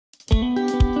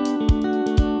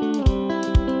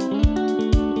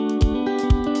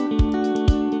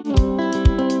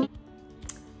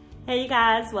Hey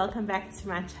guys, welcome back to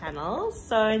my channel.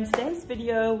 So in today's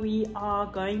video we are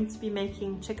going to be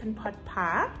making chicken pot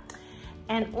pie,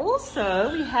 and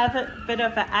also we have a bit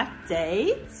of an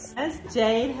update as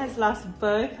Jade has lost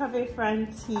both of her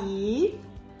front teeth.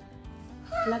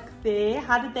 Look there.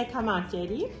 How did they come out,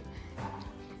 Jadey?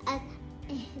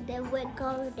 They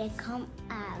wiggled, they come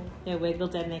out. They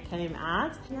wiggled and they came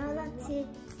out. Now that's it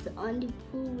on the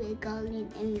pool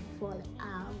wiggling and it fall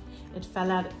out. It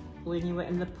fell out when you were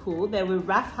in the pool. They were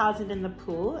roughhousing in the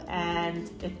pool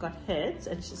and it got hit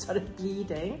and she started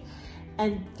bleeding.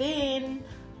 And then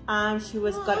she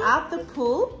got out the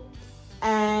pool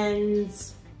and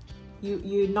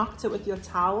you knocked it with your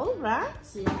towel, right?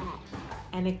 Yeah.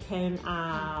 And it came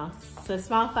out. So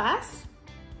smile for us.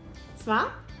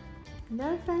 Smile.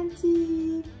 No front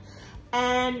teeth.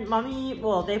 And mommy,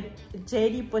 well,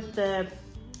 Jadey put the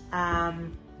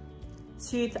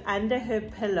tooth under her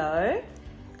pillow,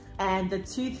 and the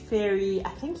tooth fairy, I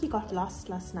think he got lost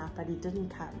last night, but he didn't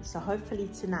come. So hopefully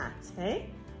tonight, hey?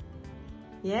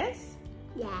 Yes?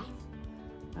 Yes.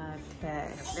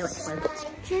 Okay.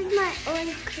 Choose my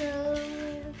own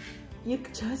clothes. You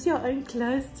chose your own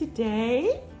clothes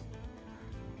today?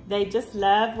 They just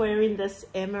love wearing this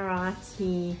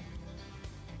Emirati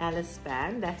Alice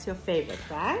band. That's your favorite,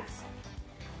 right?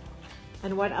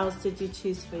 And what else did you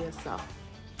choose for yourself?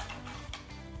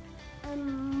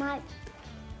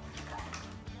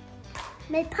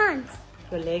 My pants.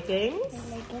 Your leggings?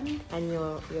 My leggings. And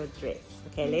your dress.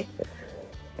 Okay, let's.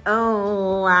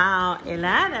 Oh wow,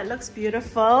 Ella, that looks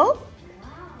beautiful. Wow.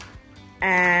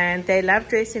 And they love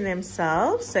dressing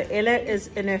themselves. So Ella is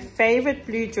in her favorite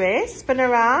blue dress. Spin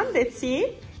around, let's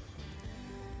see.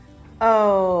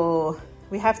 Oh,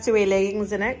 we have to wear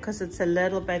leggings in it because it's a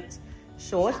little bit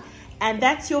short. And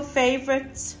that's your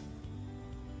favorite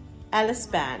Alice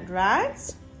band, right?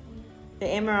 The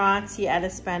Emirati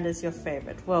Alice band is your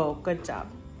favorite. Whoa, good job.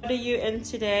 What are you in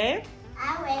today?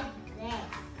 I wear dress.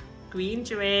 Green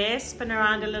dress. Spin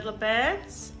around a little bit.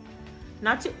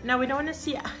 No, we don't want to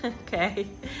see. Okay,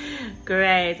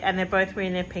 great. And they're both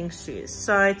wearing their pink shoes.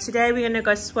 So today we're going to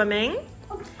go swimming.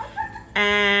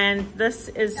 And this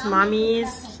is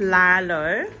mommy's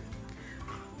Lilo,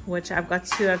 which I've got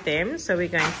 2 of them. So we're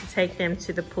going to take them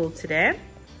to the pool today.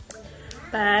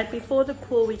 But before the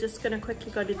pool, we're just going to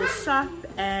quickly go to the shop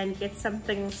and get some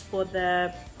things for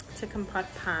the chicken pot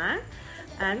pie.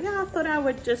 And yeah, I thought I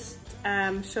would just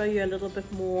show you a little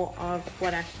bit more of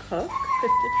what I cook.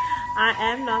 I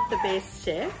am not the best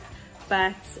chef,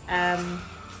 but I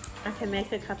can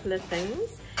make a couple of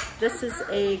things. This is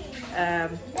a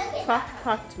crock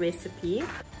pot recipe.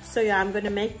 So yeah, I'm going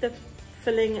to make the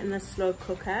filling in the slow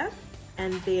cooker,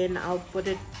 and then I'll put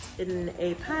it in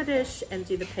a pie dish and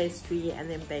do the pastry and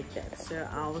then bake that. So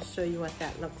I'll show you what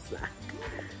that looks like.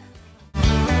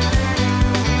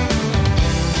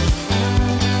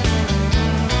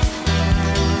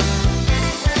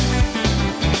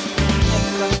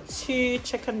 I've got 2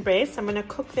 chicken breasts. I'm going to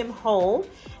cook them whole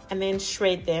and then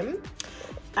shred them.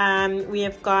 We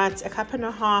have got 1.5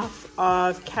 cups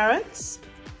of carrots,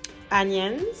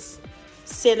 onions,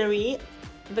 celery.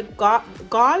 The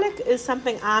garlic is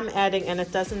something I'm adding and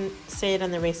it doesn't say it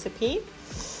in the recipe.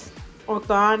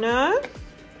 Oregano,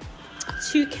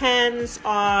 2 cans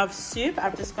of soup.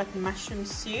 I've just got mushroom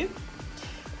soup.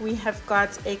 We have got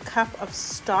 1 cup of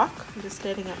stock. I'm just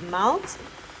letting it melt.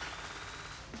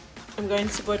 I'm going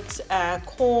to put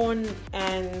corn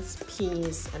and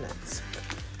peas in it.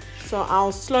 So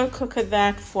I'll slow cook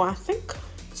that for I think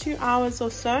 2 hours or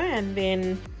so, and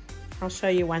then I'll show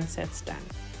you once that's done.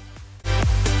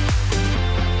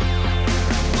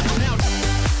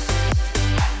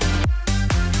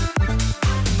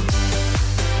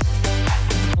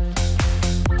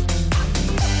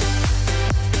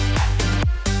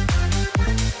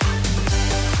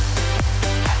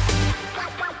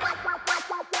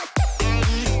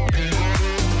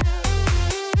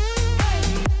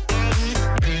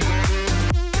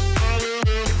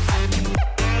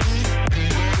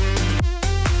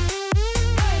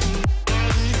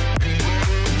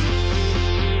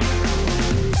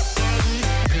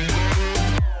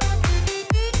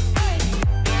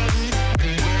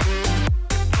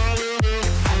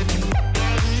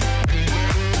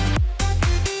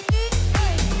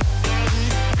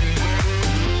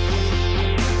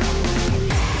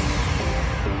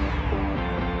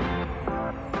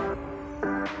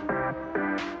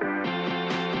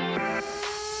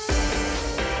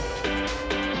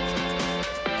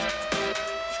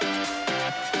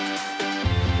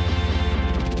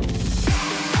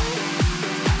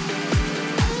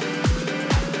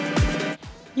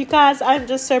 You guys, I'm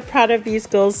just so proud of these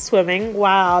girls swimming.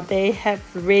 Wow, they have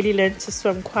really learned to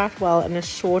swim quite well in a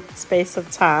short space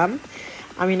of time.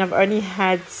 I mean, I've only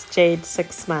had Jade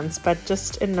 6 months, but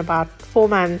just in about 4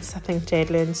 months, I think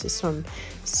Jade learned to swim.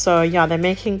 So yeah, they're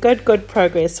making good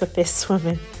progress with their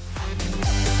swimming.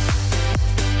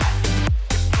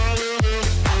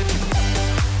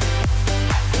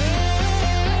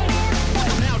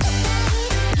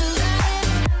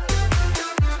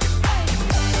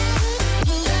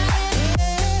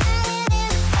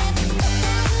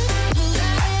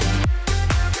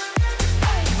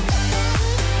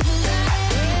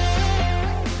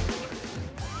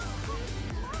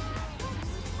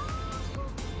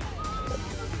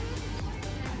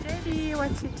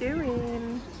 What you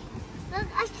doing? Look,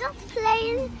 I stopped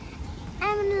playing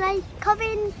and like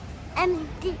covering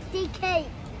the cake.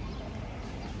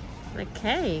 The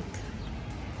cake?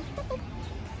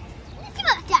 Let's see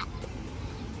what's that.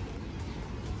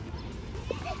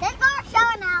 Let's go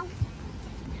show now.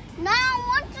 Now I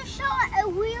want to show a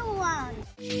real one.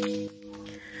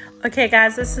 Okay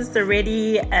guys, this is the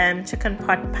ready chicken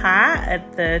pot pie.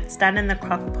 It's done in the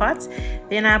crock pot.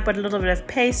 Then I put a little bit of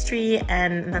pastry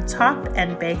and the top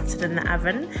and baked it in the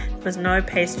oven. There was no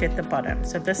pastry at the bottom.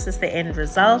 So this is the end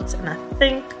result and I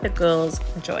think the girls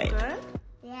enjoyed. Good?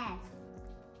 Yes.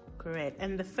 Great.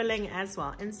 And the filling as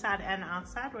well, inside and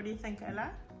outside. What do you think, Ella?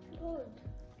 Good.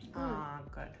 Ah,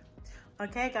 good.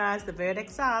 Okay guys, the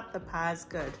verdict's out. The pie's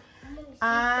good.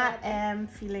 I am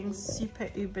feeling super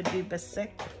uber duper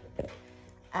sick.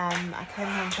 I came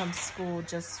home from school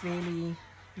just really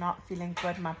not feeling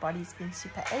good. My body's been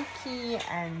super achy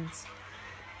and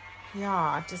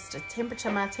yeah, just a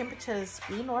temperature. My temperature's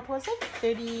been, what was it?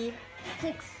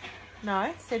 36.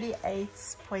 No,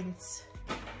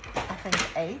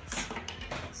 38.8.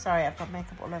 Sorry, I've got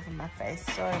makeup all over my face.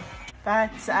 So,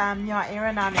 but yeah,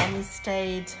 Erin and I only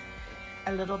stayed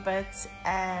a little bit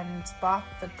and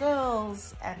bathed the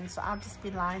girls, and so I've just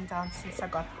been lying down since I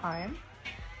got home.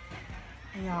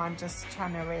 Yeah, I'm just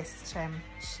trying to rest.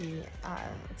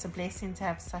 It's a blessing to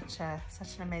have such an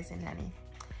amazing nanny.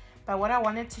 But what I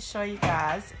wanted to show you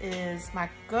guys is my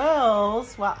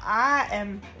girls. While I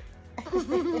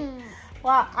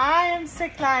am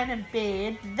sick lying in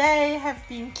bed, they have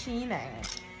been cleaning.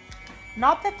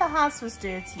 Not that the house was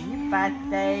dirty, but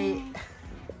they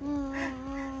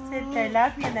said they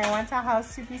love me and they want our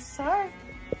house to be so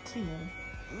clean.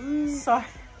 So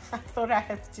I thought I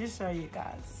had to show you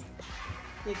guys.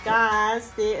 You guys,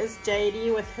 there is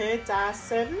JD with her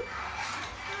Dyson.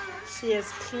 She is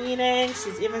cleaning.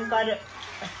 She's even got a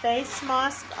face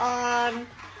mask on.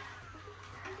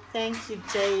 Thank you,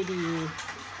 JD.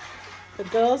 The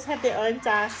girls have their own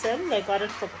Dyson. They got it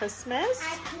for Christmas.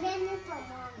 I cleaned it for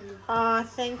Mommy. Oh,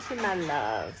 thank you, my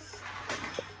love.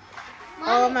 Mommy.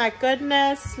 Oh my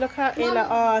goodness. Look how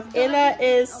Ella, Ella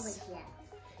is...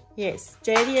 Yes,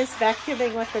 JD is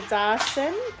vacuuming with the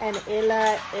Dyson and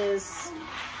Ella is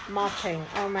mopping.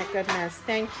 Oh my goodness.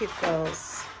 Thank you,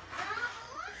 girls.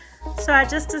 So I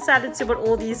just decided to put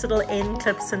all these little end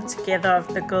clips in together of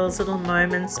the girls' little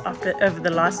moments over the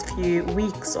last few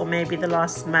weeks or maybe the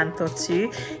last month or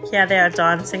two. Here they are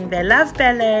dancing. They love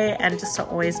ballet and just are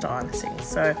always dancing.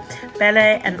 So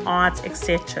ballet and art,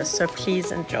 etc. So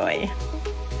please enjoy.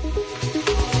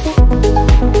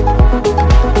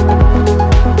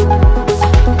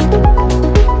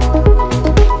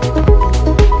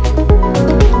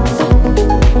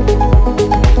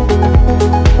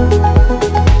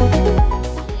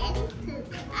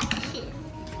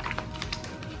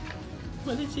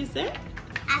 What did she say?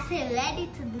 I said ready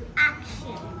to do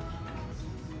action.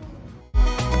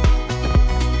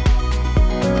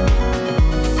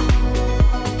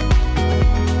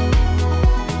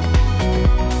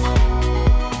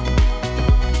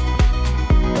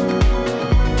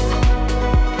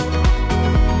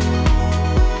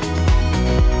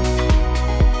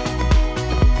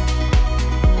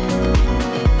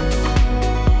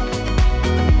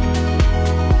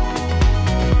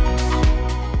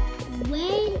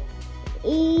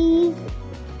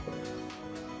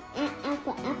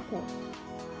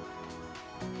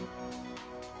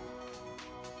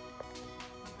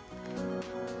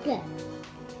 Good.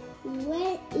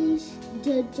 Where is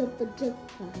Jojo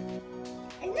Pajoka?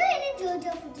 Is there any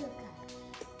Jojo Pajoka?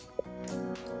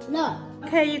 No.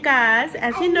 Okay, you guys,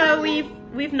 as you know,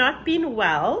 we've not been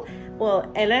well. Well,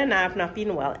 Ella and I have not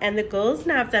been well, and the girls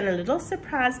now have done a little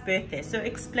surprise birthday. So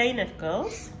explain it,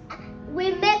 girls.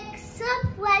 We make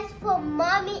surprise for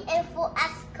Mommy and for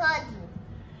Scotty.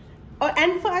 Oh,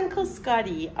 and for Uncle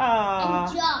Scotty. Aww.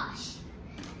 And Josh.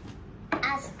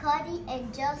 Scotty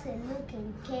and Josh and Luke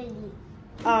and Kelly.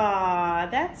 Ah,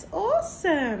 that's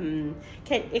awesome.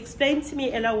 Okay, explain to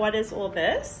me, Ella, what is all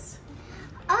this?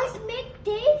 I make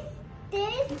this,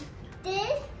 this,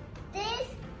 this, this,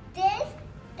 this,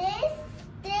 this,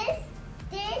 this,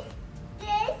 this,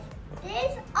 this,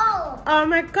 this, all. Oh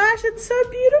my gosh, it's so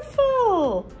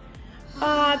beautiful.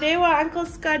 Ah, there were Uncle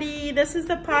Scotty. This is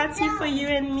the party for you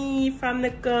and me from the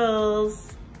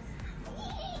girls.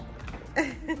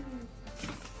 Color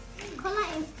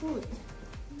and food.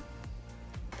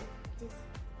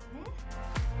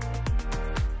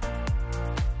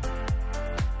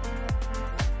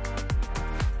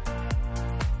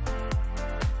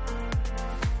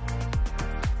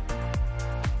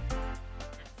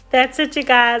 That's it, you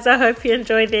guys. I hope you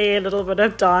enjoyed their little bit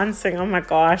of dancing. Oh my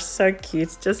gosh, so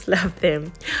cute. Just love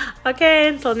them. Okay,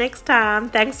 until next time.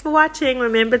 Thanks for watching.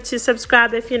 Remember to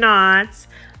subscribe if you're not.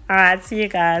 All right, see you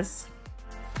guys.